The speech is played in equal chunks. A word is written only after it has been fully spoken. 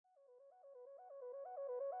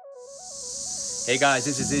Hey guys,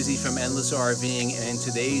 this is Izzy from Endless Rving, and in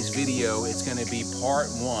today's video it's going to be part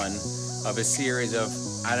one of a series of,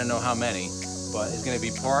 I don't know how many, but it's going to be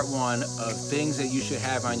part one of things that you should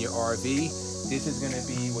have on your RV. This is going to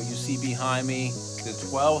be what you see behind me, the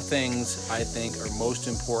 12 things I think are most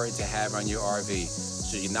important to have on your RV.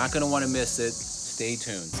 So you're not going to want to miss it. Stay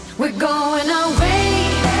tuned. We're going away.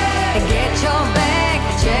 Get your bag,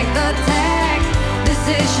 check the tag.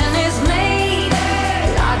 Decision is made.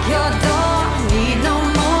 Lock your door, need no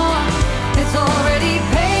more. It's already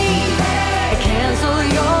paid. Cancel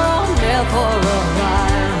your mail for a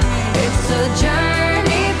while. It's a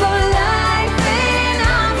journey for life, and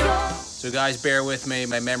I'm going. So guys, bear with me.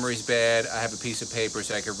 My memory's bad. I have a piece of paper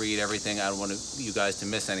so I can read everything. I don't want you guys to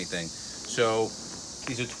miss anything. So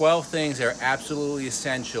these are 12 things that are absolutely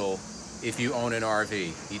essential if you own an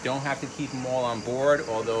RV. You don't have to keep them all on board,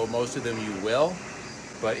 although most of them you will.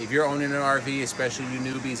 But if you're owning an RV, especially you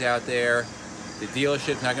newbies out there, the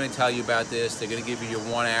dealership's not going to tell you about this. They're going to give you your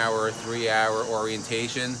 1 hour, 3 hour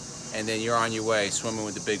orientation, and then you're on your way swimming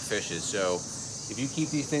with the big fishes. So if you keep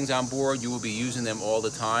these things on board, you will be using them all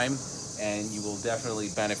the time, and you will definitely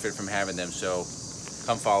benefit from having them. So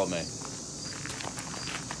come follow me.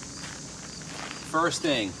 First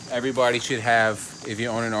thing everybody should have if you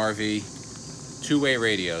own an RV, two-way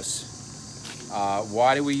radios.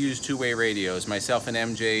 Why do we use two-way radios? Myself and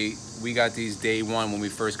MJ, we got these day one when we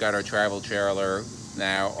first got our travel trailer,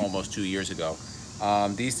 now almost 2 years ago.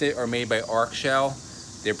 These are made by Arc Shell.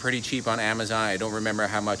 They're pretty cheap on Amazon. I don't remember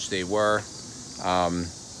how much they were.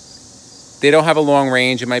 They don't have a long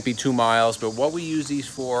range. It might be 2 miles, but what we use these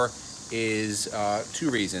for is two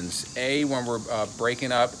reasons. A, when we're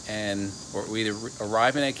breaking up and or we're either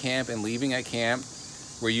arriving at camp and leaving at camp,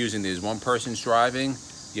 we're using these. One person's driving,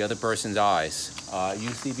 the other person's eyes. You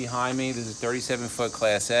see behind me, this is a 37-foot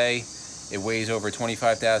Class A. It weighs over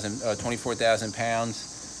 24,000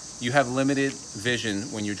 pounds. You have limited vision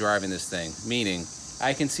when you're driving this thing, meaning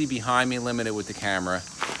I can see behind me limited with the camera.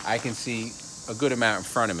 I can see a good amount in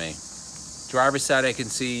front of me. Driver's side, I can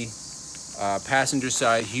see. Passenger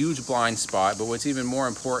side, huge blind spot, but what's even more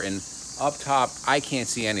important, up top, I can't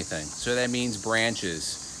see anything. So that means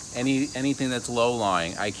branches, anything that's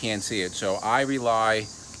low-lying, I can't see it. So I rely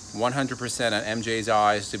 100% on MJ's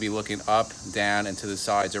eyes to be looking up, down, and to the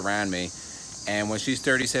sides around me. And when she's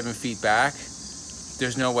 37 feet back,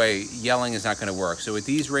 there's no way, yelling is not gonna work. So with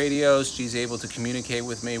these radios, she's able to communicate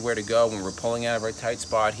with me where to go when we're pulling out of our tight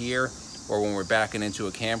spot here, or when we're backing into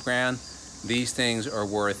a campground. These things are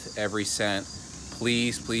worth every cent.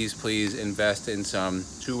 Please, please, please invest in some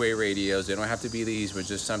two-way radios. They don't have to be these, but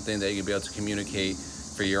just something that you can be able to communicate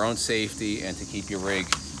for your own safety and to keep your rig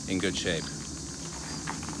in good shape.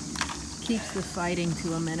 Keeps the fighting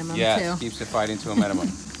to a minimum, too. Yes, keeps the fighting to a minimum.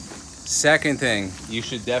 Second thing you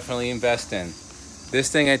should definitely invest in. This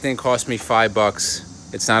thing I think cost me $5.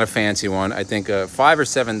 It's not a fancy one. I think $5 or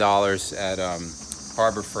 $7 at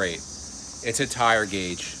Harbor Freight. It's a tire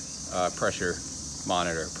gauge. Pressure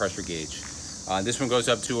monitor, pressure gauge. This one goes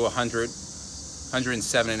up to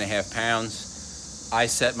 107.5 pounds. I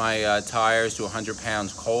set my tires to 100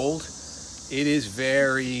 pounds cold. It is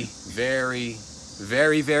very, very,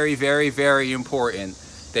 very, very, very, very important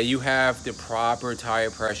that you have the proper tire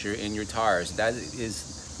pressure in your tires. That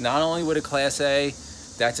is not only with a Class A,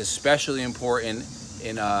 that's especially important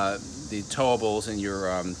in the towables and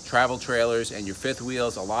your travel trailers and your fifth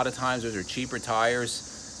wheels. A lot of times those are cheaper tires.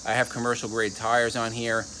 I have commercial grade tires on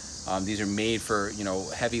here. These are made for, you know,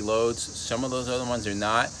 heavy loads. Some of those other ones are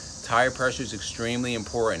not. Tire pressure is extremely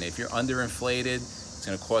important. If you're underinflated, it's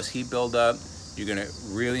gonna cause heat buildup. You're gonna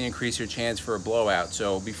really increase your chance for a blowout.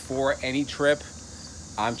 So before any trip,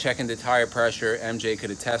 I'm checking the tire pressure. MJ could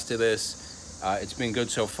attest to this. It's been good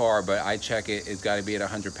so far, but I check it, it's gotta be at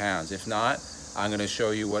 100 pounds. If not, I'm gonna show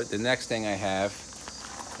you what the next thing I have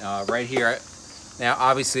right here. Now,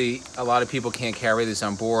 obviously, a lot of people can't carry this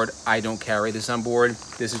on board. I don't carry this on board.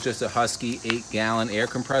 This is just a Husky 8-gallon air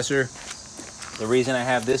compressor. The reason I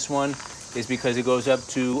have this one is because it goes up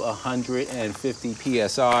to 150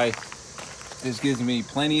 PSI. This gives me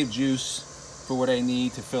plenty of juice for what I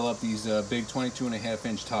need to fill up these big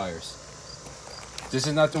 22.5-inch tires. This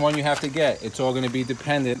is not the one you have to get. It's all going to be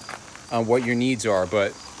dependent on what your needs are,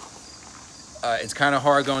 but it's kind of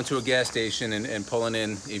hard going to a gas station and pulling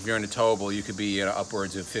in. If you're in a towable, you could be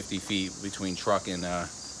upwards of 50 feet between truck and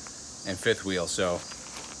fifth wheel. So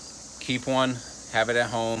keep one, have it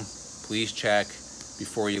at home. Please check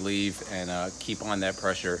before you leave and keep on that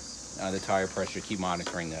pressure, the tire pressure. Keep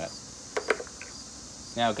monitoring that.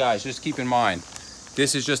 Now, guys, just keep in mind,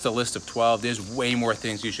 this is just a list of 12. There's way more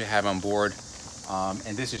things you should have on board.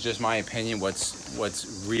 And this is just my opinion,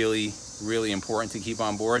 what's really important to keep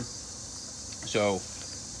on board. So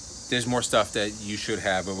there's more stuff that you should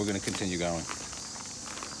have, but we're going to continue going.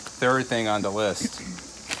 Third thing on the list,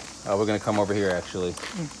 we're going to come over here actually.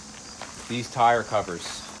 These tire covers,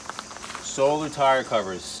 solar tire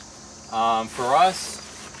covers. For us,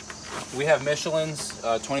 we have Michelin's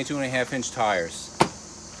 22.5-inch tires.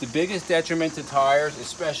 The biggest detriment to tires,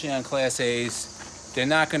 especially on Class A's, they're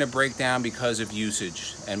not going to break down because of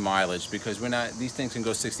usage and mileage, because these things can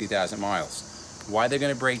go 60,000 miles. Why they're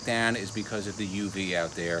going to break down is because of the UV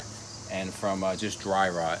out there and from just dry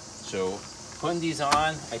rot. So putting these on,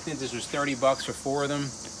 I think this was 30 bucks for 4 of them.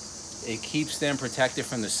 It keeps them protected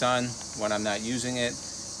from the sun when I'm not using it.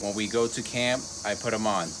 When we go to camp, I put them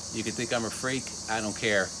on. You can think I'm a freak, I don't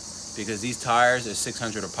care, because these tires are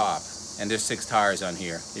 600 a pop, and there's 6 tires on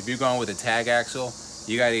here. If you're going with a tag axle,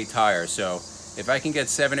 you got 8 tires. So if I can get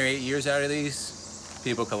 7 or 8 years out of these,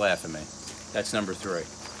 people can laugh at me. That's number 3.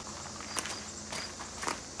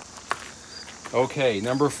 Okay,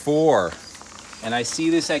 number 4, and I see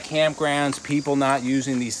this at campgrounds, people not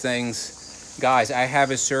using these things. Guys, I have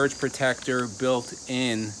a surge protector built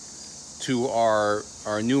in to our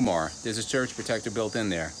Newmar. There's a surge protector built in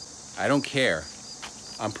there. I don't care.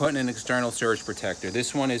 I'm putting an external surge protector.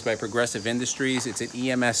 This one is by Progressive Industries. It's an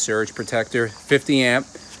EMS surge protector, 50 amp.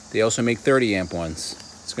 They also make 30 amp ones.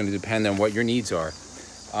 It's going to depend on what your needs are.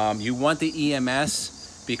 You want the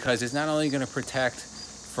EMS because it's not only going to protect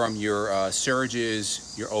from your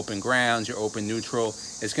surges, your open grounds, your open neutral,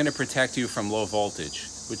 it's going to protect you from low voltage,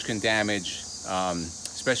 which can damage,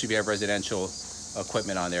 especially if you have residential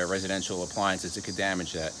equipment on there, residential appliances, it could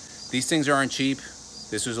damage that. These things aren't cheap.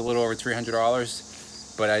 This was a little over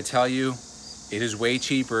 $300, but I tell you, it is way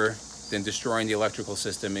cheaper than destroying the electrical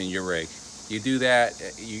system in your rig. You do that,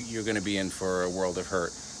 you're going to be in for a world of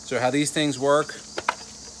hurt. So how these things work,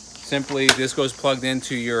 simply this goes plugged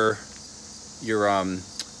into your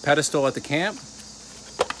pedestal at the camp.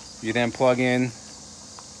 You then plug in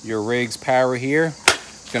your rig's power here.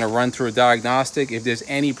 It's going to run through a diagnostic. If there's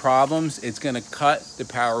any problems, it's going to cut the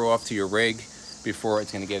power off to your rig before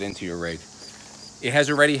it's going to get into your rig. It has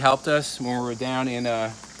already helped us when we were down in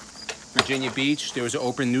Virginia Beach. There was an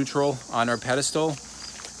open neutral on our pedestal,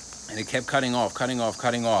 and it kept cutting off,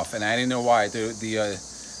 and I didn't know why.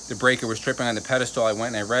 The breaker was tripping on the pedestal. I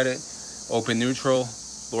went and I read it, open neutral.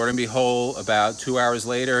 Lord and behold, about 2 hours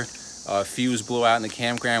later, a fuse blew out in the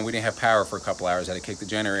campground. We didn't have power for a couple hours. I had to kick the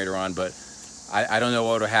generator on, but I don't know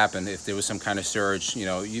what would have happened if there was some kind of surge. You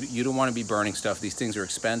know, you don't want to be burning stuff. These things are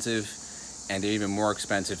expensive, and they're even more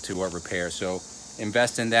expensive to repair. So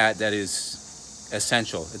invest in that. That is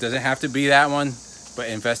essential. It doesn't have to be that one, but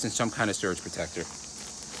invest in some kind of surge protector.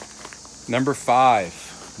 Number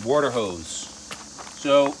 5, water hose.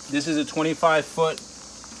 So this is a 25-foot.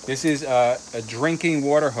 This is a drinking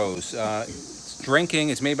water hose. It's drinking.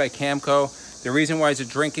 It's made by Camco. The reason why it's a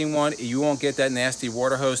drinking one, you won't get that nasty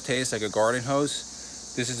water hose taste like a garden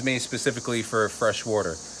hose. This is made specifically for fresh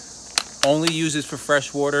water. Only use this for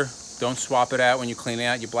fresh water. Don't swap it out when you're cleaning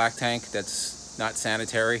out your black tank. That's not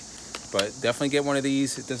sanitary. But definitely get one of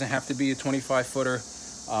these. It doesn't have to be a 25-footer.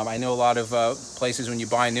 I know a lot of places when you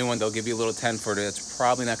buy a new one, they'll give you a little 10-footer. That's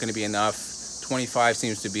probably not going to be enough. 25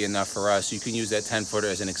 seems to be enough for us. You can use that 10-footer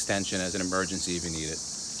as an extension, as an emergency if you need it.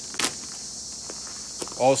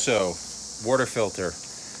 Also, water filter.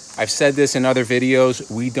 I've said this in other videos.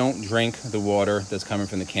 We don't drink the water that's coming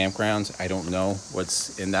from the campgrounds. I don't know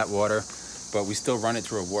what's in that water, but we still run it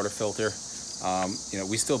through a water filter. You know,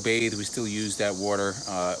 we still bathe. We still use that water.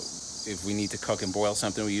 If we need to cook and boil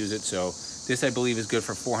something, we use it. So this, I believe, is good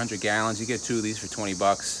for 400 gallons. You get 2 of these for 20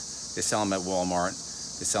 bucks. They sell them at Walmart.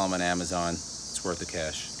 They sell them on Amazon. It's worth the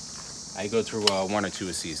cash. I go through 1 or 2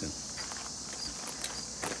 a season.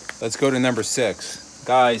 Let's go to number 6.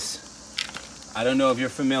 Guys, I don't know if you're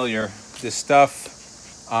familiar. This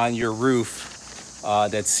stuff on your roof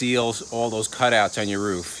that seals all those cutouts on your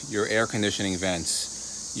roof, your air conditioning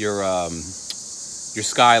vents, your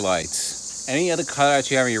skylights, any other cutouts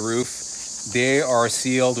you have on your roof, they are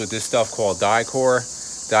sealed with this stuff called Dicor.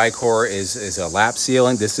 Dicor is a lap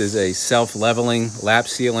sealant. This is a self-leveling lap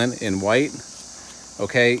sealant in white.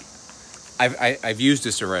 Okay, I've used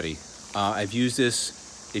this already. I've used this.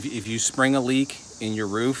 If you spring a leak in your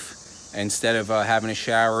roof, instead of having a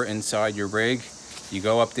shower inside your rig, you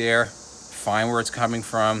go up there, find where it's coming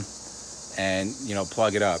from, and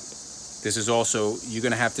plug it up. This is also, you're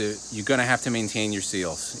gonna have to maintain your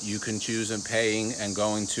seals. You can choose on paying and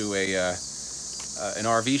going to an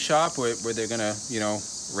RV shop where they're gonna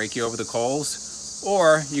rake you over the coals,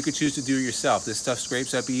 or you could choose to do it yourself. This stuff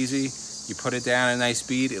scrapes up easy. You put it down at a nice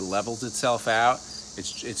speed, it levels itself out. It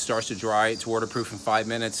starts to dry. It's waterproof in 5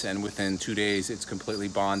 minutes, and within 2 days, it's completely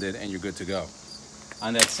bonded, and you're good to go.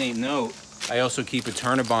 On that same note, I also keep a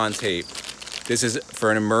Turnabond tape. This is for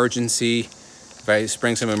an emergency. If I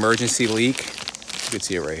spring some emergency leak, you can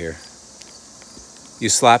see it right here. You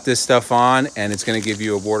slap this stuff on, and it's going to give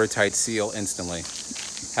you a watertight seal instantly.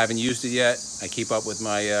 Haven't used it yet. I keep up with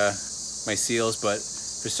my my seals, but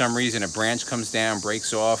for some reason a branch comes down,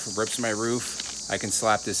 breaks off, rips my roof. I can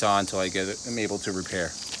slap this on until I'm able to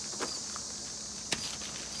repair.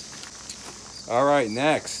 All right,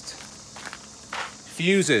 next,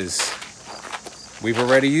 fuses. We've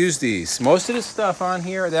already used these. Most of the stuff on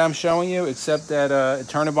here that I'm showing you, except that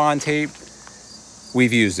Turnabond tape,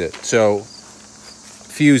 we've used it. So,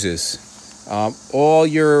 fuses. All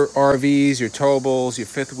your RVs, your towables, your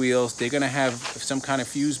fifth wheels, they're gonna have some kind of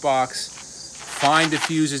fuse box. Find the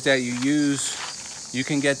fuses that you use. You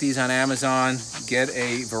can get these on Amazon. Get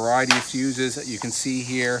a variety of fuses that you can see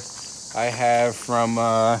here. I have from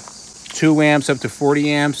 2 amps up to 40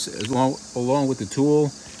 amps along with the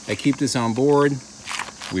tool. I keep this on board.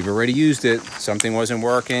 We've already used it. Something wasn't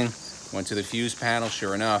working. Went to the fuse panel.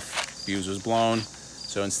 Sure enough, fuse was blown.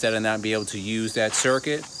 So instead of not being able to use that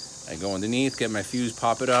circuit, I go underneath, get my fuse,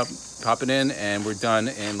 pop it in, and we're done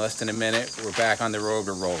in less than a minute. We're back on the road.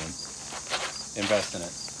 We're rolling. Invest in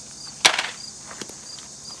it.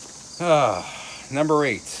 Number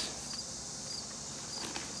 8.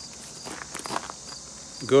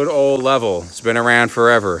 Good old level. It's been around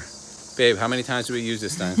forever. Babe, how many times do we use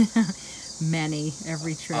this thing? Many,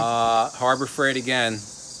 every trip. Harbor Freight again.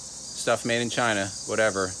 Stuff made in China,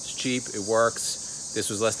 whatever. It's cheap, it works. This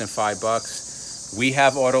was less than $5. We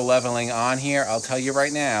have auto leveling on here. I'll tell you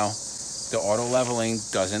right now, the auto leveling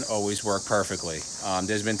doesn't always work perfectly.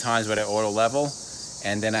 There's been times where I auto level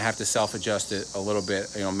and then I have to self-adjust it a little bit,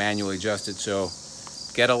 manually adjust it. So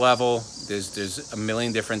get a level. There's a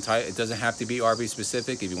million different types. It doesn't have to be RV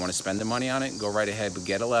specific. If you want to spend the money on it, go right ahead, but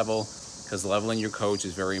get a level, because leveling your coach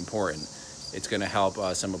is very important. It's going to help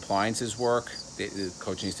some appliances work. The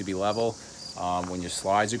coach needs to be level. When your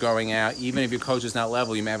slides are going out, even if your coach is not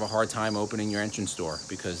level, you may have a hard time opening your entrance door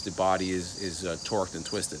because the body is torqued and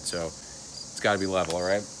twisted. So it's got to be level, all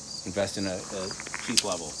right? Invest in a cheap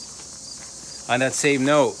level. On that same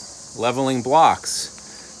note, leveling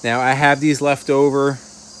blocks. Now I have these left over.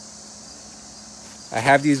 I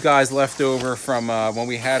have these guys left over from when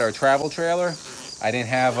we had our travel trailer. I didn't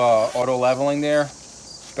have auto leveling there.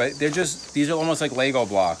 But these are almost like Lego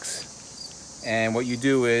blocks. And what you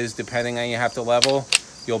do is, depending on you have to level,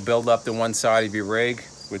 you'll build up the one side of your rig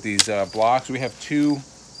with these blocks. We have two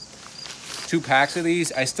packs of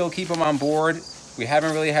these. I still keep them on board. We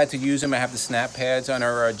haven't really had to use them. I have the snap pads on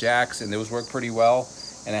our jacks, and those work pretty well.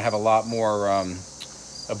 And I have a lot more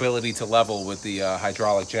ability to level with the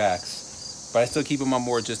hydraulic jacks. But I still keep them on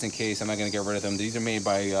board just in case. I'm not going to get rid of them. These are made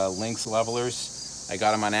by Lynx Levelers. I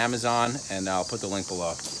got them on Amazon, and I'll put the link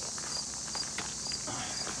below.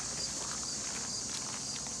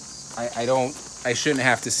 I shouldn't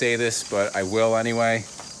have to say this, but I will anyway,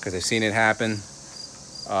 because I've seen it happen.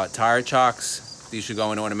 Tire chocks, these should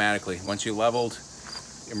go in automatically. Once you're leveled,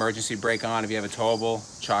 emergency brake on. If you have a towable,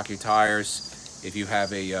 chock your tires. If you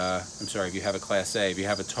have a, if you have a Class A, if you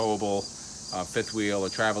have a towable, fifth wheel or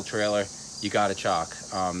travel trailer, you got to chock.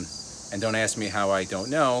 And don't ask me how I don't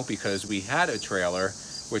know, because we had a trailer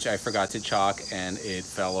which I forgot to chock and it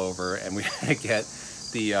fell over, and we had to get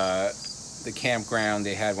the campground.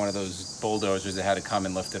 They had one of those bulldozers that had to come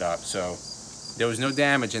and lift it up. So there was no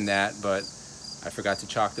damage in that, but I forgot to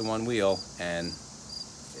chock the one wheel and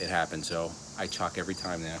it happened. So I chock every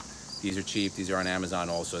time now. These are cheap. These are on Amazon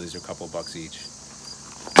also. These are a couple of bucks each.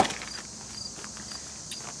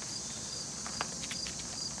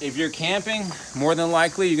 If you're camping, more than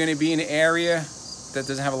likely you're going to be in an area that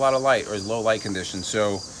doesn't have a lot of light or is low light conditions.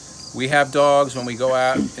 So we have dogs. When we go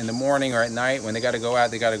out in the morning or at night, when they got to go out,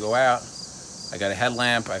 they got to go out. I got a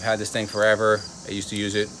headlamp. I've had this thing forever. I used to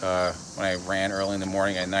use it when I ran early in the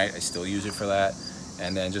morning. At night, I still use it for that.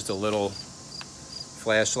 And then just a little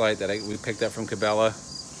flashlight that we picked up from Cabela.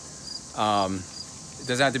 It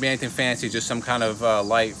doesn't have to be anything fancy, just some kind of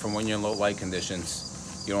light from when you're in low light conditions.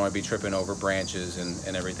 You don't want to be tripping over branches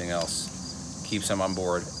and everything else. Keep some on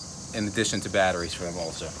board, in addition to batteries for them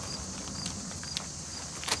also.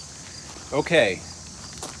 Okay,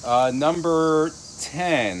 number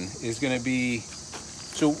 10 is going to be,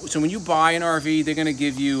 so when you buy an RV, they're going to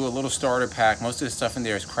give you a little starter pack. Most of the stuff in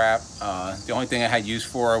there is crap. The only thing I had use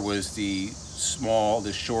for was the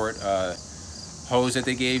short hose that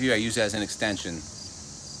they gave you. I use that as an extension.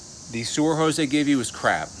 The sewer hose they gave you is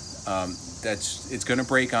crap. It's going to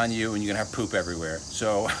break on you and you're going to have poop everywhere.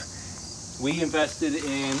 So We invested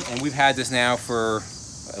in, and we've had this now for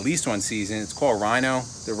at least one season. It's called Rhino,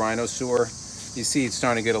 the Rhino sewer. You see it's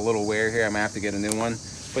starting to get a little wear here. I'm gonna have to get a new one.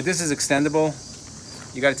 But this is extendable.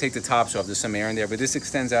 You gotta take the tops off. There's some air in there, but this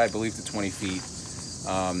extends out, I believe, to 20 feet.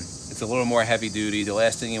 It's a little more heavy duty. The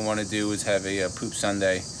last thing you wanna do is have a poop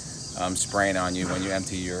sundae spraying on you when you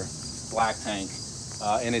empty your black tank.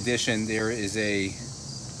 In addition, there is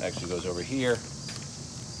actually goes over here.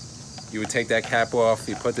 You would take that cap off,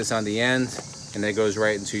 you put this on the end, and that goes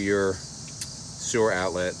right into your sewer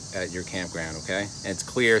outlet at your campground, okay? And it's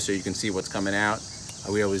clear so you can see what's coming out.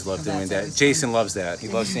 We always love doing that. Jason loves that. He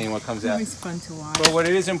loves seeing what comes out. It's fun to watch. But what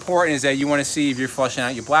it is important is that you want to see if you're flushing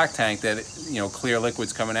out your black tank that, you know, clear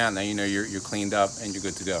liquid's coming out. Now you know you're cleaned up and you're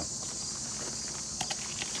good to go.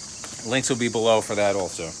 Links will be below for that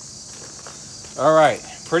also. All right,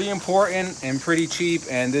 pretty important and pretty cheap,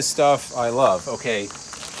 and this stuff I love. Okay,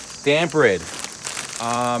 damp rid.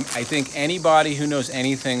 I think anybody who knows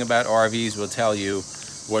anything about RVs will tell you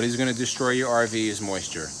what is going to destroy your RV is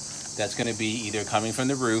moisture. That's going to be either coming from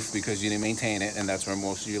the roof because you didn't maintain it, and that's where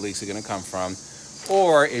most of your leaks are going to come from.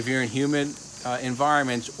 Or if you're in humid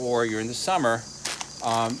environments or you're in the summer,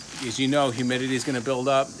 as you know, humidity is going to build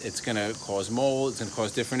up. It's going to cause mold. It's going to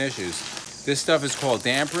cause different issues. This stuff is called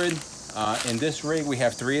damp rid. In this rig, we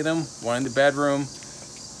have 3 of them. One in the bedroom,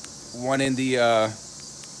 one in the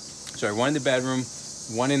bedroom,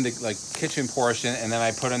 one in the kitchen portion, and then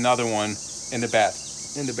I put another one in the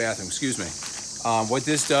bathroom. Excuse me. What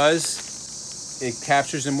this does, it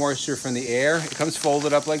captures the moisture from the air. It comes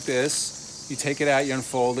folded up like this. You take it out, you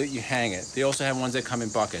unfold it, you hang it. They also have ones that come in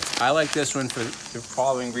buckets. I like this one for the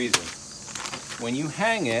following reason. When you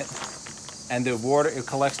hang it and the water, it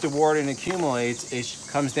collects the water and accumulates, it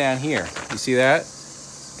comes down here. You see that?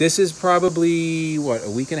 This is probably, what, a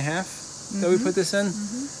week and a half that we put this in?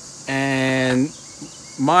 And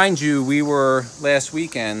mind you, we were last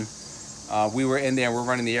weekend, we were in there and we're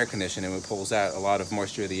running the air conditioning and it pulls out a lot of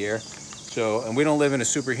moisture of the air. So, and we don't live in a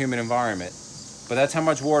super humid environment, but that's how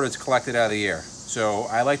much water is collected out of the air. So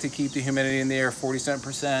I like to keep the humidity in there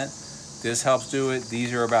 47%. This helps do it.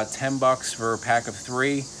 These are about $10 for a pack of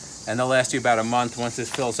 3, and they'll last you about a month. Once this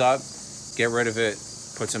fills up, get rid of it,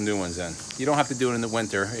 put some new ones in. You don't have to do it in the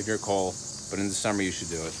winter if you're cold, but in the summer you should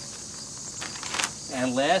do it.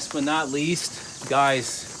 And last but not least,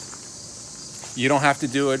 guys, you don't have to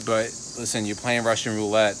do it, but listen, you're playing Russian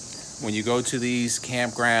roulette. When you go to these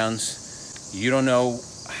campgrounds, you don't know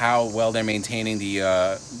how well they're maintaining the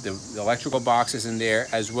electrical boxes in there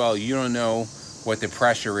as well. You don't know what the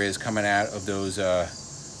pressure is coming out of those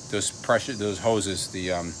hoses,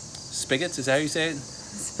 the spigots. Is that how you say it?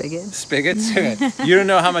 Spigots. You don't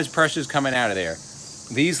know how much pressure is coming out of there.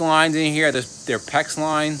 These lines in here, they're PEX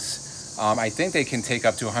lines. I think they can take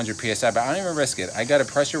up to 100 psi, but I don't even risk it. I got a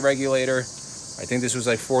pressure regulator. I think this was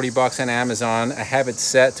like $40 on Amazon. I have it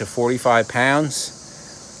set to 45 pounds.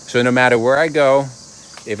 So no matter where I go,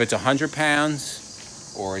 if it's 100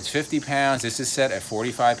 pounds or it's 50 pounds, this is set at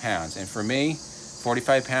 45 pounds. And for me,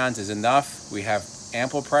 45 pounds is enough. We have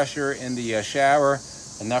ample pressure in the shower,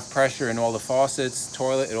 enough pressure in all the faucets,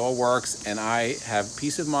 toilet, it all works. And I have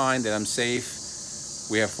peace of mind that I'm safe.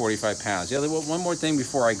 We have 45 pounds. Yeah, one more thing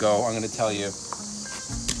before I go, I'm going to tell you,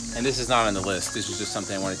 and this is not on the list, this is just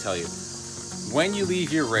something I want to tell you. When you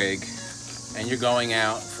leave your rig and you're going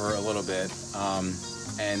out for a little bit,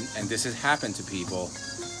 and this has happened to people,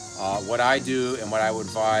 what I do and what I would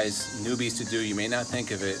advise newbies to do, you may not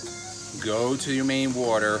think of it, go to your main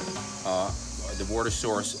water, the water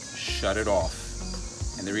source, shut it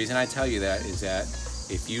off. And the reason I tell you that is that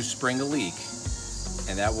if you spring a leak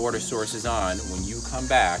and that water source is on, when you come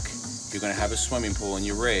back, you're going to have a swimming pool in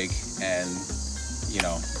your rig, and you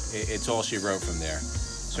know, it's all she wrote from there.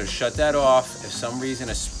 So shut that off. If some reason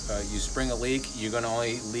you spring a leak, you're going to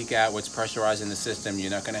only leak out what's pressurized in the system. You're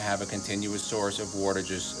not going to have a continuous source of water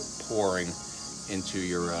just pouring into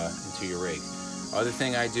your rig. Other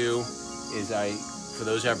thing I do is for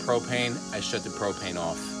those who have propane, I shut the propane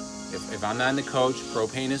off. If I'm not in the coach,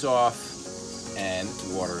 propane is off and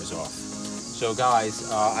water is off. So guys,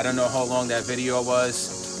 I don't know how long that video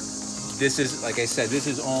was. This is, like I said, this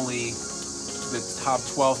is only the top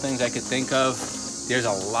 12 things I could think of. There's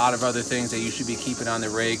a lot of other things that you should be keeping on the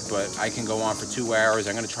rig, but I can go on for 2 hours.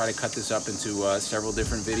 I'm going to try to cut this up into several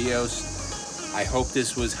different videos. I hope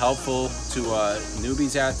this was helpful to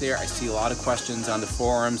newbies out there. I see a lot of questions on the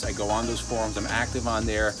forums. I go on those forums. I'm active on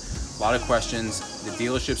there. A lot of questions. The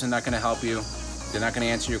dealerships are not going to help you. They're not going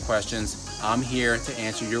to answer your questions. I'm here to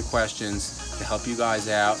answer your questions, to help you guys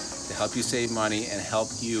out, to help you save money, and help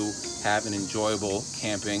you have an enjoyable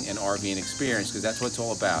camping and RVing experience, because that's what it's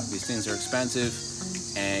all about. These things are expensive.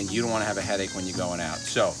 and you don't want to have a headache when you're going out.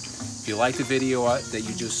 So if you like the video that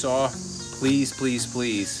you just saw, please, please,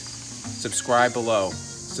 please subscribe below.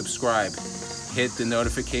 Subscribe. Hit the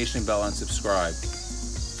notification bell and subscribe.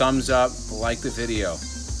 Thumbs up, like the video.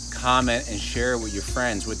 Comment and share it with your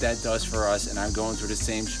friends. What that does for us, and I'm going through the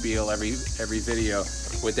same spiel every video,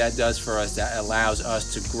 what that does for us, that allows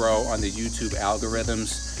us to grow on the YouTube algorithms.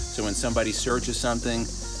 So when somebody searches something,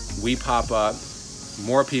 we pop up,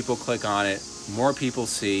 more people click on it, more people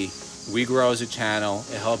see, we grow as a channel.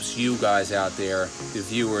 It helps you guys out there, the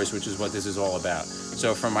viewers, which is what this is all about.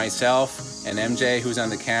 So for myself and MJ, who's on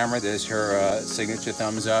the camera, there's her signature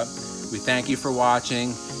thumbs up. We thank you for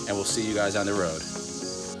watching, and we'll see you guys on the road.